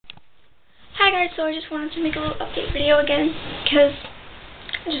Hi guys, so I just wanted to make a little update video again, because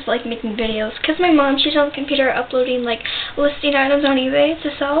I just like making videos, because my mom, she's on the computer uploading like listing items on eBay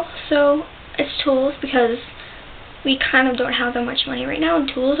to sell, so it's tools, because we kind of don't have that much money right now,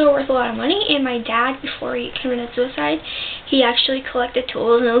 and tools are worth a lot of money. And my dad, before he committed suicide, he actually collected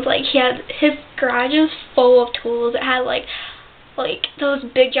tools, and it was like his garage was full of tools. It had like those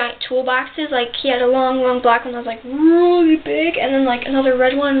big giant toolboxes. Like he had a long black one that was like really big, and then like another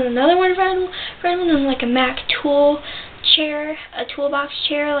red one, and another one red one, and like a Mac tool chair, a toolbox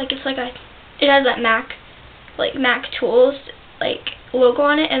chair. Like it has that Mac tools like logo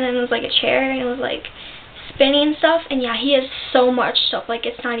on it, and then it was like a chair, and it was like spinning and stuff. And yeah, he has so much stuff, like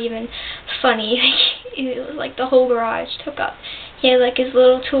it's not even funny. It was like the whole garage took up. He had like his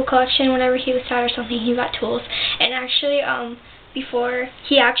little tool collection. Whenever he was sad or something, he got tools. And actually before,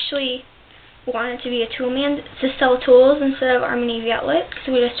 he actually wanted to be a tool man to sell tools instead of Army Navy Outlet, because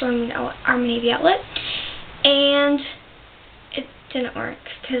we had a store in Army Navy Outlet, and it didn't work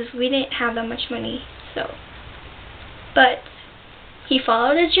because we didn't have that much money. So, but he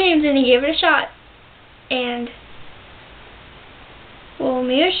followed his dreams and he gave it a shot. And well,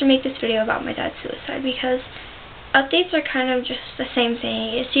 maybe I should make this video about my dad's suicide, because updates are kind of just the same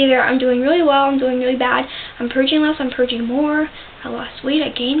thing. It's either I'm doing really well, I'm doing really bad, I'm purging less, I'm purging more, I lost weight,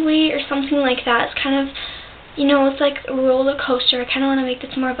 I gained weight, or something like that. It's kind of, it's like a roller coaster. I kind of want to make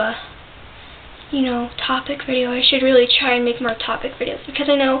this more of a, topic video. I should really try and make more topic videos, because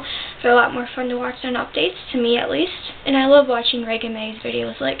I know they're a lot more fun to watch than updates, to me at least. And I love watching Reagan May's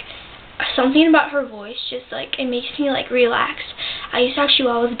videos. Like, something about her voice, just like, it makes me like relax. I used to actually,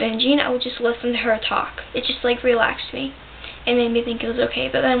 while I was binging, I would just listen to her talk. It just like relaxed me and made me think it was okay.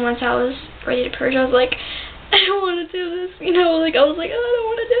 But then once I was ready to purge, I was like, I don't want to do this, like I was like, oh, I don't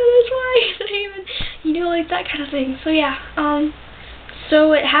want to do this, why is it even, like that kind of thing. So yeah,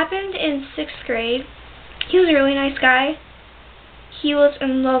 so it happened in 6th grade. He was a really nice guy. He was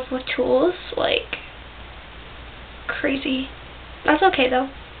in love with tools, like crazy. That's okay though.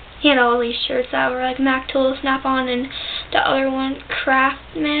 He had all these shirts that were like Mac Tool, Snap-on, and the other one,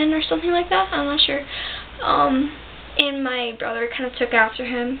 Craftman or something like that. I'm not sure. And my brother kind of took after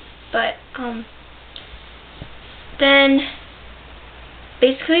him. But then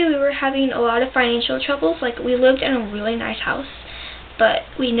basically we were having a lot of financial troubles. Like, we lived in a really nice house, but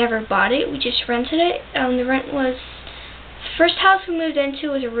we never bought it. We just rented it. The rent was, the first house we moved into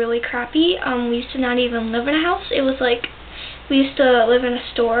was really crappy. We used to not even live in a house. It was like, we used to live in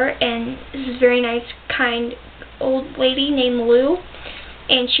a store, and this is a very nice, kind old lady named Lou,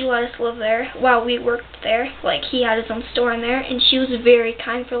 and she let us live there while we worked there. Like, he had his own store in there, and she was very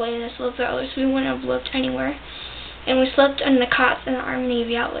kind for letting us live there, else we wouldn't have lived anywhere. And we slept in the cots in the Army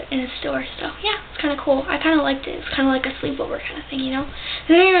Navy Outlet in a store, so yeah, it's kind of cool. I kind of liked it. It's kind of like a sleepover kind of thing, And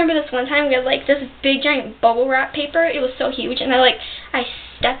then I remember this one time we had like this big giant bubble wrap paper. It was so huge, and I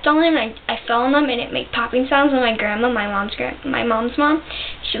stepped on them, and I fell on them, and it made popping sounds. And my grandma, my mom's mom,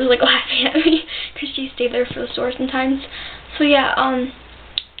 she was like laughing at me because she stayed there for the store sometimes. So yeah,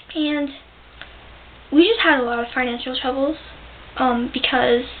 and we just had a lot of financial troubles,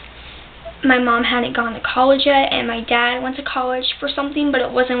 because my mom hadn't gone to college yet, and my dad went to college for something, but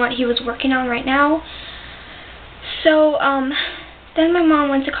it wasn't what he was working on right now. So then my mom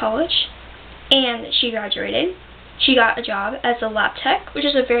went to college, and she graduated. She got a job as a lab tech, which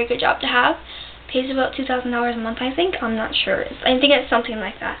is a very good job to have. Pays about $2,000 a month, I think. I'm not sure. I think it's something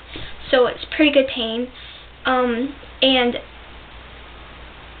like that. So it's pretty good paying. And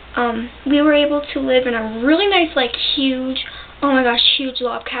we were able to live in a really nice, like, huge, oh my gosh, huge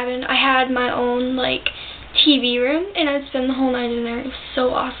log cabin. I had my own, like, TV room, and I'd spend the whole night in there. It was so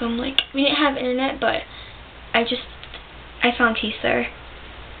awesome. Like, we didn't have internet, but I found peace there.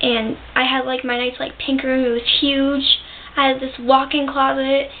 And I had, like, my nice, like, pink room. It was huge. I had this walk-in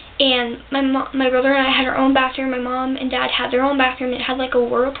closet, and my brother and I had our own bathroom. My mom and dad had their own bathroom. It had, like, a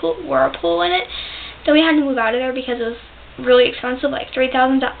whirlpool in it. Then we had to move out of there because it was really expensive, like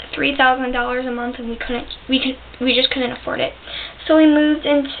 $3,000 a month, and we just couldn't afford it. So we moved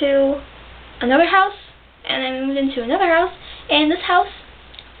into another house, and then we moved into another house, and this house,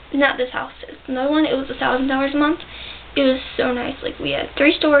 not this house, it's another one. It was $1,000 a month. It was so nice. Like, we had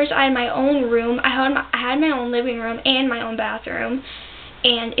 3 stores. I had my own room. I had my own living room and my own bathroom,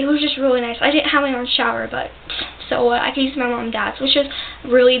 and it was just really nice. I didn't have my own shower, but so I could use my mom and dad's, which was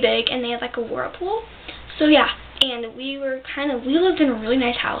really big, and they had like a whirlpool. So yeah. And we lived in a really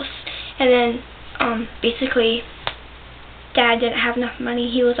nice house. And then, basically, Dad didn't have enough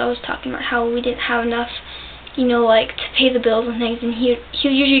money. He was always talking about how we didn't have enough, like, to pay the bills and things. And he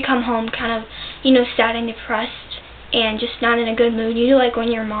would usually come home kind of, sad and depressed. and just not in a good mood. You know, like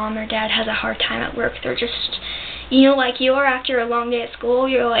when your mom or dad has a hard time at work, they're just, you know, like you are after a long day at school,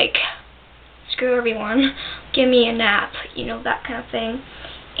 you're like, screw everyone, give me a nap, you know, that kind of thing.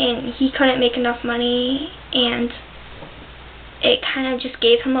 And he couldn't make enough money, and it kind of just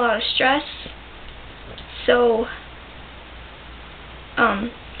gave him a lot of stress. So, I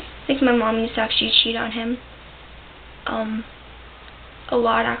think my mom used to actually cheat on him, a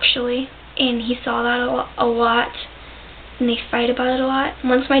lot actually, and he saw that a lot, and they fight about it a lot.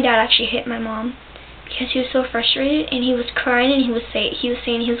 Once my dad actually hit my mom because he was so frustrated, and he was crying, and he was saying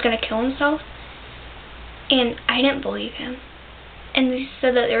he was gonna kill himself, and I didn't believe him. And they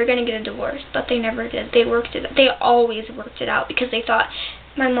said that they were going to get a divorce, but they never did. They always worked it out because they thought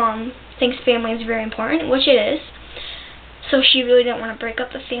my mom thinks family is very important, which it is. So she really didn't want to break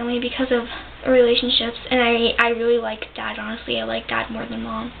up the family because of relationships. And I really like Dad, honestly. I like Dad more than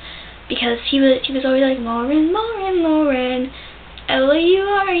Mom because he was always like, Lauren, Lauren, Lauren,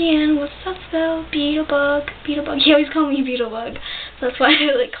 L-A-U-R-E-N, what's up, spell? Beetlebug, Beetlebug. He always called me Beetlebug. So that's why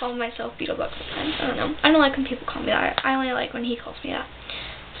I like call myself Beetlebug sometimes. I don't know. I don't like when people call me that. I only like when he calls me that.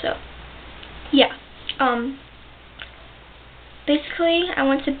 So, yeah. Basically, I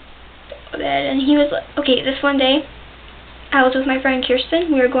went to bed, and he was like, okay, this one day, I was with my friend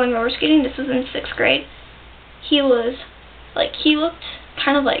Kirsten. We were going roller skating. This was in 6th grade. He looked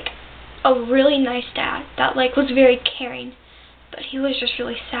kind of like a really nice dad that like was very caring. But he was just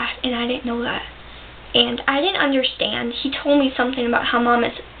really sad, and I didn't know that. And I didn't understand. He told me something about how Mom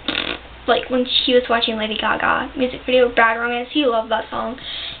is, like, when he was watching Lady Gaga music video, Bad Romance, he loved that song.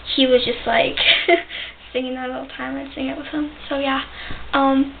 He was just, like, singing that all the time. I'd sing it with him. So, yeah.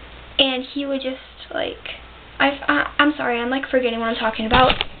 And he would just, like, I'm sorry, I'm, like, forgetting what I'm talking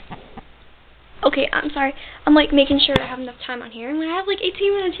about. Okay, I'm sorry. I'm, like, making sure I have enough time on here. And I have, like,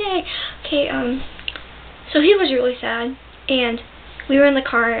 18 minutes, yay. Okay, so he was really sad. And we were in the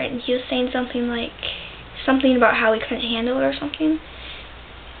car, and he was saying something about how he couldn't handle it or something.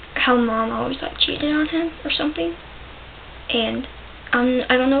 How Mom always like cheated on him or something. And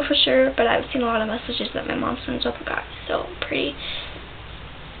I don't know for sure, but I've seen a lot of messages that my mom sends up with guys, so I'm pretty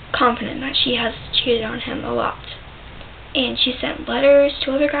confident that she has cheated on him a lot. And she sent letters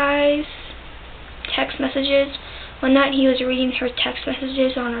to other guys, text messages. One night he was reading her text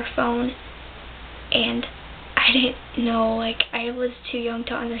messages on her phone, and I didn't know, like, I was too young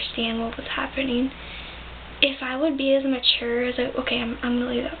to understand what was happening. If I would be as mature as I'm gonna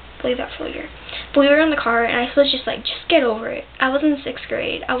leave that for later. But we were in the car, and I was just like, just get over it. I was in 6th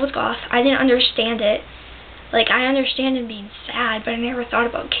grade. I was goth. I didn't understand it. Like, I understand him being sad, but I never thought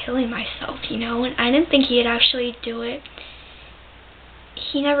about killing myself, you know? And I didn't think he'd actually do it.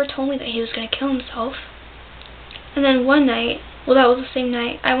 He never told me that he was gonna kill himself. And then one night, well, that was the same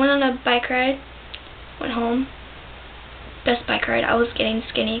night, I went on a bike ride. Went home. Best bike ride. I was getting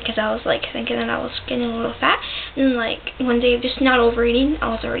skinny because I was like thinking that I was getting a little fat. And like one day, just not overeating, I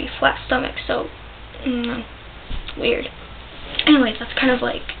was already flat stomach. So weird. Anyways, that's kind of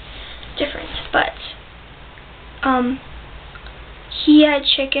like different. But he had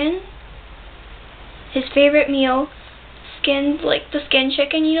chicken. His favorite meal, like the skin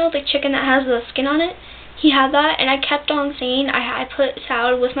chicken. You know, the chicken that has the skin on it. He had that, and I kept on saying, I put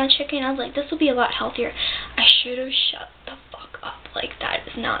salad with my chicken. I was like, this will be a lot healthier. I should have shut the fuck up. Like, that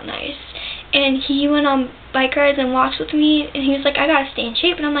is not nice. And he went on bike rides and walks with me, and he was like, I gotta stay in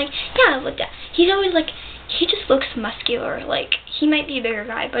shape. And I'm like, yeah, look that. He's always like, he just looks muscular. Like, he might be a bigger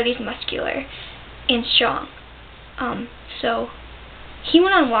guy, but he's muscular and strong. So he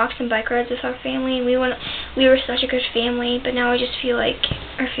went on walks and bike rides with our family, and we were such a good family, but now I just feel like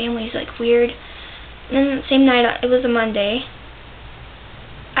our family's like weird. And then the same night, it was a Monday,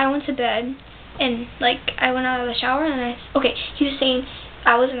 I went to bed, and, like, I went out of the shower, and he was saying,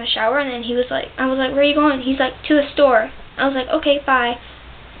 I was in the shower, and then he was like, I was like, where are you going? He's like, to the store. I was like, okay, bye.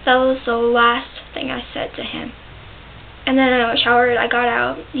 That was the last thing I said to him. And then I showered, I got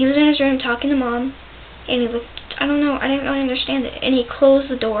out, he was in his room talking to Mom, and he looked, I don't know, I didn't really understand it, and he closed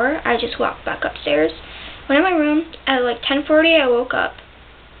the door. I just walked back upstairs, went in my room, at like 10:40, I woke up.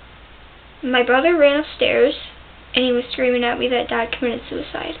 My brother ran upstairs, and he was screaming at me that Dad committed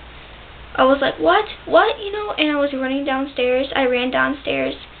suicide. I was like, what? What? You know, and I was running downstairs. I ran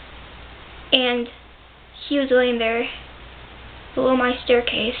downstairs, and he was laying there below my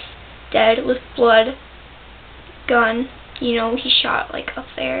staircase, dead, with blood, gun. You know, he shot, like, up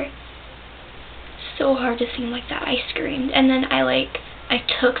there. So hard to see him like that. I screamed, and then I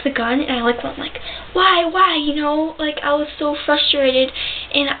took the gun, and I, like, went, like, why, you know? Like, I was so frustrated,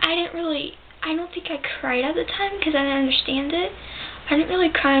 and I don't think I cried at the time, because I didn't understand it. I didn't really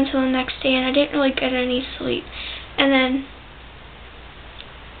cry until the next day, and I didn't really get any sleep. And then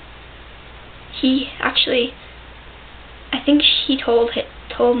he actually, I think he told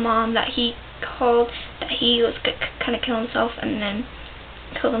Mom that he was kind of kill himself, and then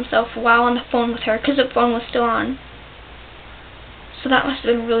killed himself while on the phone with her, because the phone was still on. So that must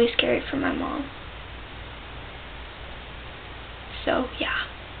have been really scary for my mom. So yeah,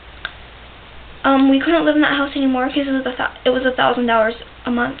 we couldn't live in that house anymore because it was $1,000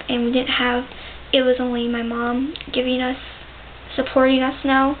 a month, and we didn't have. It was only my mom supporting us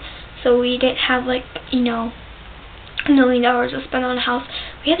now, so we didn't have, like, you know, $1 million to spend on a house.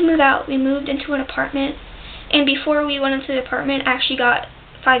 We had to move out. We moved into an apartment, and before we went into the apartment, I actually got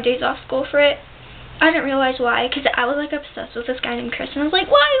 5 days off school for it. I didn't realize why, because I was, like, obsessed with this guy named Chris, and I was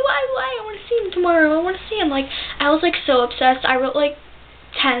like, why, I want to see him tomorrow, I want to see him, like, I was, like, so obsessed. I wrote, like,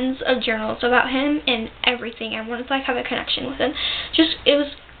 tens of journals about him and everything. I wanted to, like, have a connection with him. It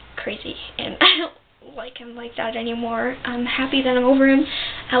was crazy, and I don't like him like that anymore. I'm happy that I'm over him.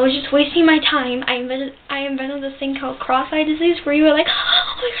 I was just wasting my time. I invented this thing called cross-eye disease, where you were like,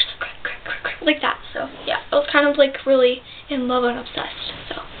 oh my gosh, like that. So yeah, I was kind of, like, really in love and obsessed.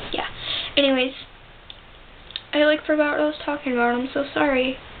 So yeah. Anyways, I, like, forgot what I was talking about. I'm so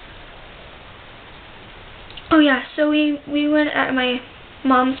sorry. Oh yeah, so we went at my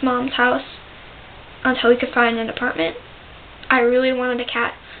mom's house until we could find an apartment. I really wanted a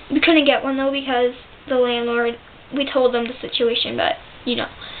cat. We couldn't get one though, because the landlord, we told them the situation, but you know,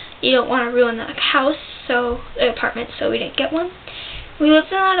 you don't want to ruin the apartment, so we didn't get one. We lived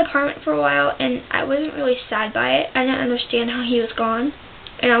in that apartment for a while, and I wasn't really sad by it. I didn't understand how he was gone,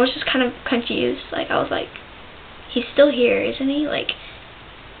 and I was just kind of confused. Like, I was like, he's still here, isn't he? Like,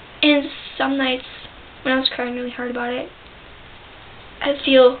 and some nights when I was crying really hard about it, I'd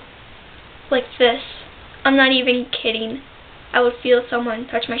feel like this. I'm not even kidding. I would feel someone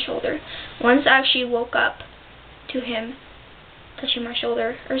touch my shoulder. Once I actually woke up to him touching my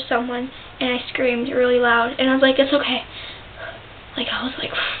shoulder, or someone, and I screamed really loud, and I was like, it's okay. Like, I was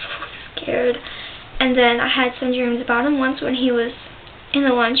like scared. And then I had some dreams about him. Once when he was in the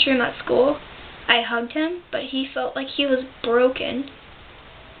lunchroom at school, I hugged him, but he felt like he was broken.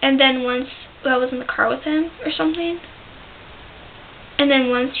 And then once I was in the car with him or something, and then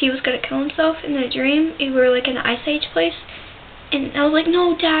once he was going to kill himself in the dream, we were, like, in an Ice Age place, and I was like,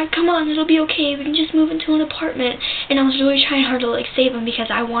 no, Dad, come on, it'll be okay, we can just move into an apartment. And I was really trying hard to, like, save him, because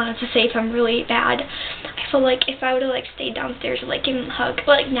I wanted to save him really bad. I feel like if I would have, like, stayed downstairs and, like, given him a hug,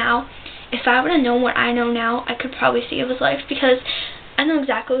 but, like, now, if I would have known what I know now, I could probably save his life, because I know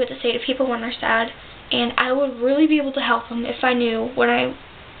exactly what to say to people when they're sad, and I would really be able to help them if I knew what I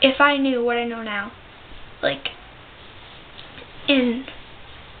know now. Like, and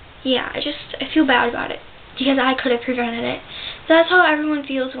yeah, I feel bad about it, because I could have prevented it. That's how everyone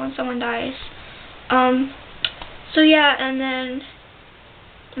feels when someone dies. So yeah, and then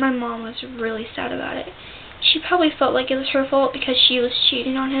my mom was really sad about it. She probably felt like it was her fault because she was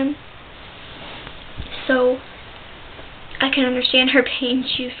cheating on him. So I can understand her pain.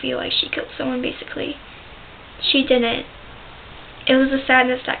 She would feel like she killed someone, basically. She didn't. It was the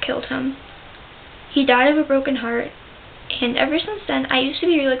sadness that killed him. He died of a broken heart, and ever since then, I used to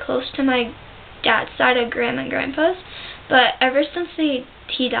be really close to my dad's side of Grandma and Grandpa's, but ever since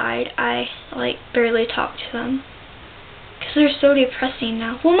he died, I, like, barely talk to them, because they're so depressing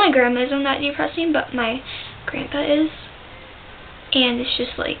now. Well, my grandma isn't that depressing, but my grandpa is, and it's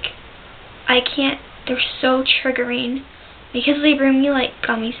just, like, I can't, they're so triggering, because they bring me, like,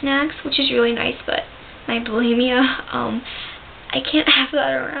 gummy snacks, which is really nice, but my bulimia, I can't have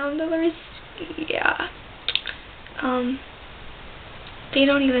that around others. Yeah. They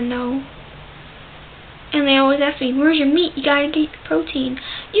don't even know. And they always ask me, where's your meat? You gotta get your protein.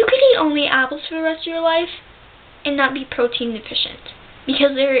 You could eat only apples for the rest of your life and not be protein deficient,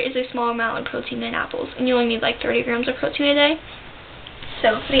 because there is a small amount of protein in apples, and you only need like 30 grams of protein a day.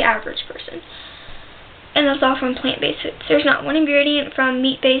 So, for the average person. And that's all from plant-based foods. There's not one ingredient from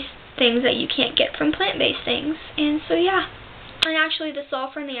meat-based things that you can't get from plant-based things. And so, yeah. And actually, the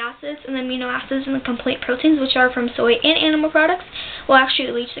sulfur and the acids and the amino acids and the complete proteins, which are from soy and animal products, will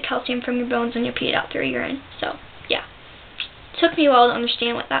actually leach the calcium from your bones and your pee out through your urine. So, yeah. It took me a while to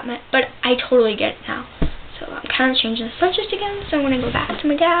understand what that meant, but I totally get it now. So, I'm kind of changing the subject again, so I'm going to go back to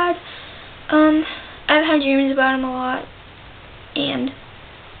my dad. I've had dreams about him a lot, and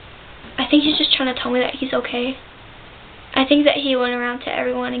I think he's just trying to tell me that he's okay. I think that he went around to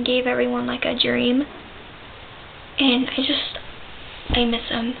everyone and gave everyone, like, a dream, and I miss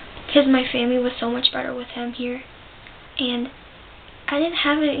him, because my family was so much better with him here, and I didn't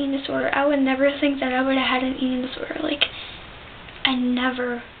have an eating disorder. I would never think that I would have had an eating disorder. Like, I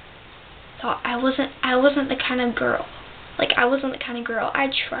never thought I wasn't the kind of girl. Like, I wasn't the kind of girl. I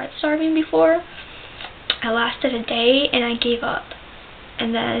tried starving before. I lasted a day and I gave up.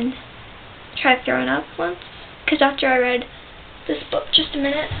 And then tried throwing up once. Because after I read this book, just a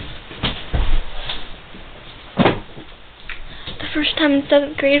minute. The first time in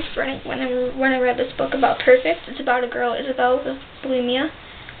 7th grade, when I read this book about Perfect, it's about a girl, Isabel, with bulimia.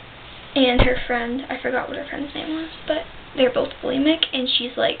 And her friend, I forgot what her friend's name was, but they're both bulimic, and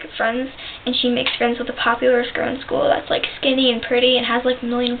she's like friends, and she makes friends with the popularest girl in school that's like skinny and pretty and has like a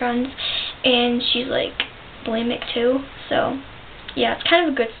million friends, and she's like bulimic too. So yeah, it's kind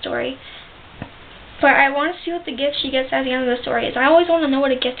of a good story. But I want to see what the gift she gets at the end of the story is. I always want to know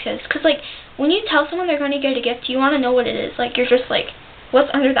what a gift is, because like when you tell someone they're going to get a gift, you want to know what it is. Like, you're just like, what's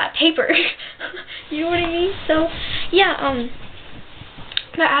under that paper? You know what I mean? So yeah,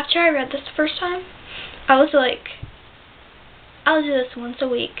 but after I read this the first time, I was like, I'll do this once a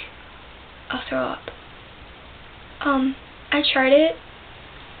week. I'll throw up. I tried it,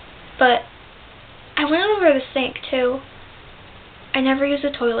 but I went over the sink too. I never used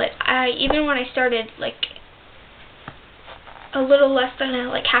the toilet. Even when I started, like, a little less than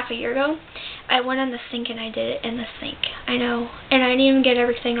like half a year ago, I went in the sink and I did it in the sink. I know. And I didn't even get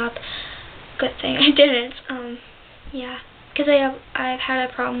everything up. Good thing I didn't. Yeah. Because I've had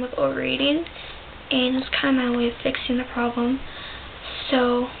a problem with overeating, and it's kind of my way of fixing the problem.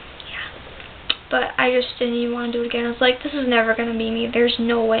 So, yeah. But I just didn't even want to do it again. I was like, this is never going to be me. There's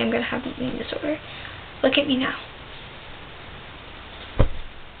no way I'm going to have an eating disorder. Look at me now.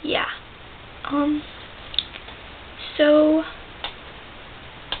 Yeah. So,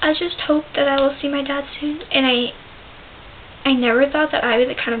 I just hope that I will see my dad soon, and I never thought that I was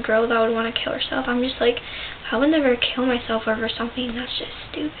the kind of girl that would want to kill herself. I'm just like, I would never kill myself over something that's just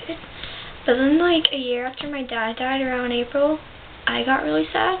stupid. But then, like, a year after my dad died, around April, I got really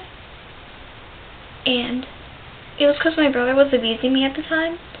sad. And it was because my brother was abusing me at the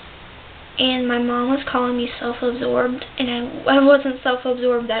time. And my mom was calling me self-absorbed, and I wasn't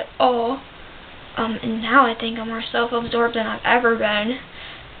self-absorbed at all. And now I think I'm more self-absorbed than I've ever been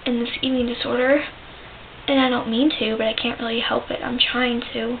in this eating disorder. And I don't mean to, but I can't really help it. I'm trying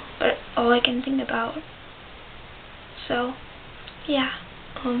to, but all I can think about. So, yeah.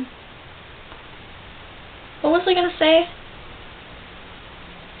 What was I gonna say?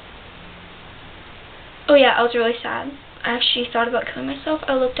 Oh yeah, I was really sad. I actually thought about killing myself.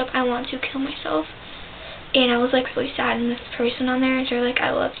 I looked up, I want to kill myself. And I was like really sad, and this person on there, and they're like,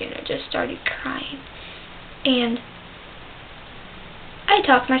 I love you, and I just started crying. And I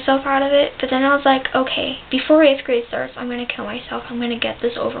talked myself out of it, but then I was like, okay, before 8th grade starts, I'm going to kill myself. I'm going to get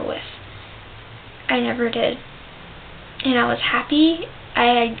this over with. I never did. And I was happy. I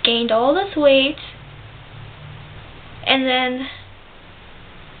had gained all this weight. And then,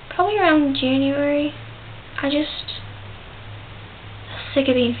 probably around January, I was sick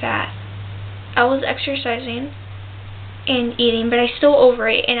of being fat. I was exercising and eating, but I still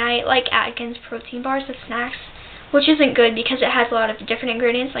overate. And I like Atkins protein bars and snacks, which isn't good because it has a lot of different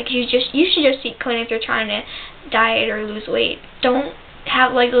ingredients. Like, you should just eat clean if you're trying to diet or lose weight. Don't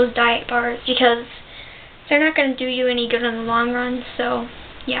have like those diet bars because they're not going to do you any good in the long run. So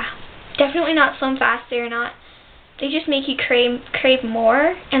yeah, definitely not Slim Fast. They're not. They just make you crave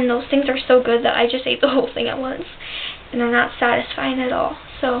more, and those things are so good that I just ate the whole thing at once, and they're not satisfying at all.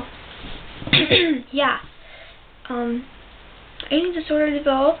 So yeah, eating disorder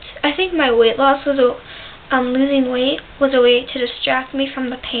developed. I think my weight loss was losing weight was a way to distract me from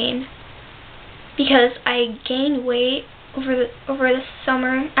the pain, because I gained weight over the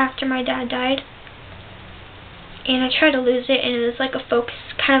summer after my dad died, and I tried to lose it, and it was like a focus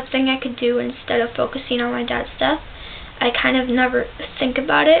kind of thing I could do instead of focusing on my dad's death. I kind of never think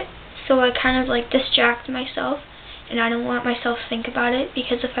about it, so I kind of like distract myself, and I don't want myself to think about it,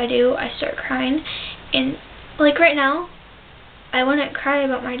 because if I do, I start crying. And like right now, I wouldn't cry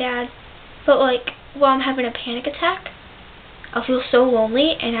about my dad, but like while I'm having a panic attack, I'll feel so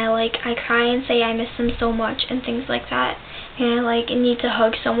lonely, and I cry and say I miss him so much and things like that, and I need to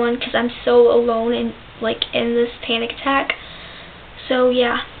hug someone because I'm so alone and in this panic attack. So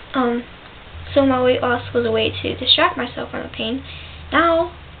yeah, so my weight loss was a way to distract myself from the pain.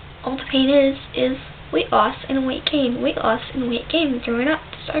 Now all the pain is weight loss and weight gain, weight loss and weight gain, throwing up,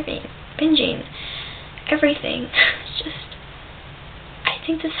 starving, binging, everything. It's just, I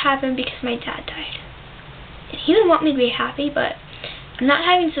think this happened because my dad died. And he didn't want me to be happy, but I'm not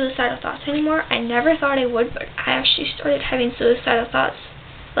having suicidal thoughts anymore. I never thought I would, but I actually started having suicidal thoughts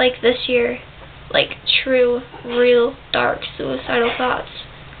this year. True, real, dark suicidal thoughts.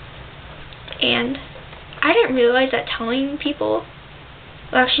 And I didn't realize that telling people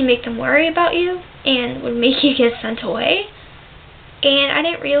will actually make them worry about you and would make you get sent away. And I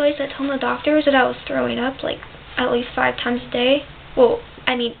didn't realize that telling the doctors that I was throwing up like at least 5 times a day. Well,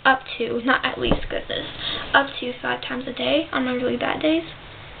 I mean up to, not at least, goodness, up to 5 times a day on my really bad days.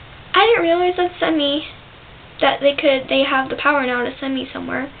 I didn't realize that they have the power now to send me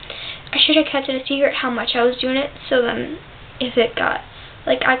somewhere. I should have kept it a secret how much I was doing it, so then if it got,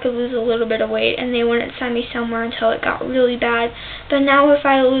 like, I could lose a little bit of weight and they wouldn't send me somewhere until it got really bad. But now if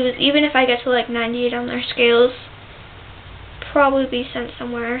I lose, even if I get to like 98 on their scales, probably be sent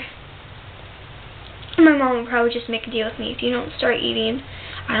somewhere. My mom would probably just make a deal with me. If you don't start eating,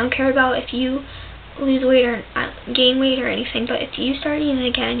 I don't care about if you lose weight or gain weight or anything, but if you start eating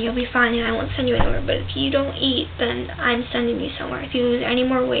again, you'll be fine and I won't send you anywhere. But if you don't eat, then I'm sending you somewhere if you lose any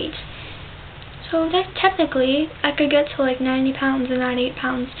more weight. So that technically, I could get to like 90 pounds and 98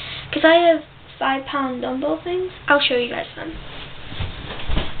 pounds, because I have 5-pound dumbbell things. I'll show you guys them.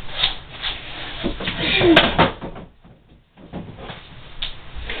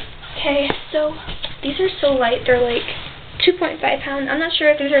 Okay, so these are so light. They're like 2.5 pounds. I'm not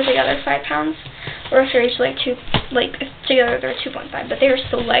sure if these are together 5 pounds or if they're each like together they're 2.5, but they are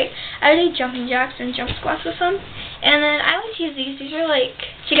so light. I do jumping jacks and jump squats with them. And then I like to use these. These are like,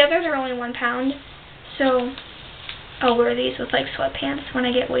 together they're only 1 pound. So I'll wear these with like sweatpants when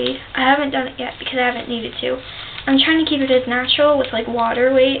I get weighed. I haven't done it yet because I haven't needed to. I'm trying to keep it as natural with like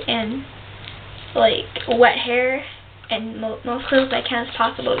water weight and like wet hair and most clothes I can as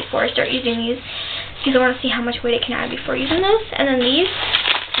possible before I start using these, because I want to see how much weight I can add before using those. And then these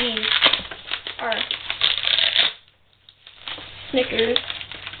are Snickers.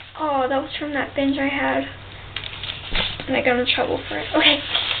 Oh, that was from that binge I had, and I got in trouble for it. Okay,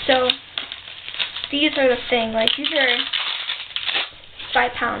 so these are the thing. Like, these are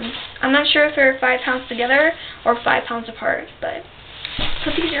 5 pounds. I'm not sure if they're 5 pounds together or 5 pounds apart, but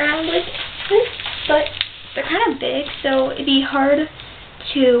put these around like this. But they're kind of big, so it'd be hard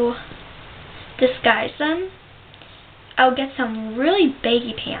to disguise them. I'll get some really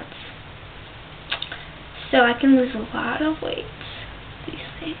baggy pants, so I can lose a lot of weight. These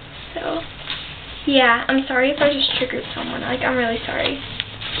things. So yeah, I'm sorry if I just triggered someone. Like, I'm really sorry.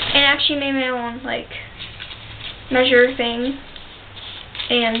 And I actually made my own like measure thing,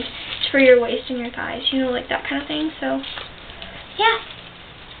 and it's for your waist and your thighs, you know, like that kind of thing. So yeah,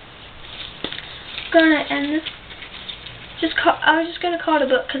 gonna end this. I was just gonna call it a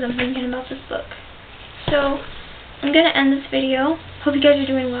book because I'm thinking about this book. So I'm gonna end this video. Hope you guys are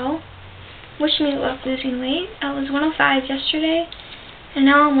doing well. Wish me luck losing weight. I was 105 yesterday, and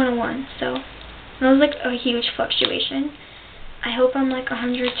now I'm 101. So that was like a huge fluctuation. I hope I'm like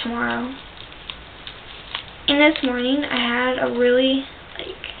 100 tomorrow. And this morning I had a really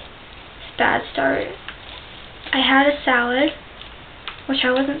bad start. I had a salad, which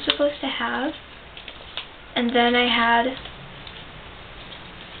I wasn't supposed to have. And then I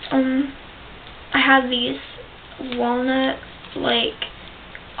had these walnut, like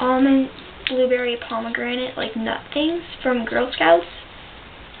almond, blueberry, pomegranate, like nut things from Girl Scouts.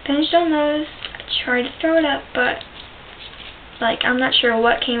 Finished on those. I tried to throw it up, but like I'm not sure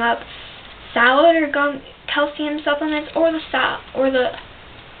what came up. Salad or calcium supplements, or the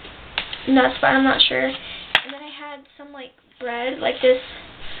nuts, but I'm not sure. And then I had some like bread, like this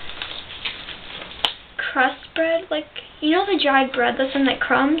crust bread, like, you know the dried bread that's in like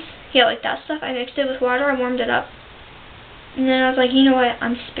crumbs? Yeah, like that stuff. I mixed it with water, I warmed it up, and then I was like, you know what,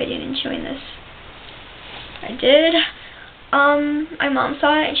 I'm spitting and chewing this. I did. My mom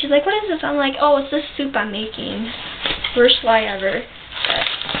saw it and she's like, what is this? I'm like, oh, it's this soup I'm making. Worst lie ever. But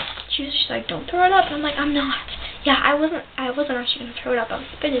she was just like, don't throw it up. And I'm like, I'm not. Yeah, I wasn't actually gonna throw it up. I was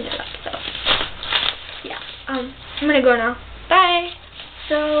spitting it up. So yeah, I'm gonna go now. Bye.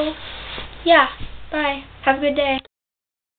 So yeah, bye. Have a good day.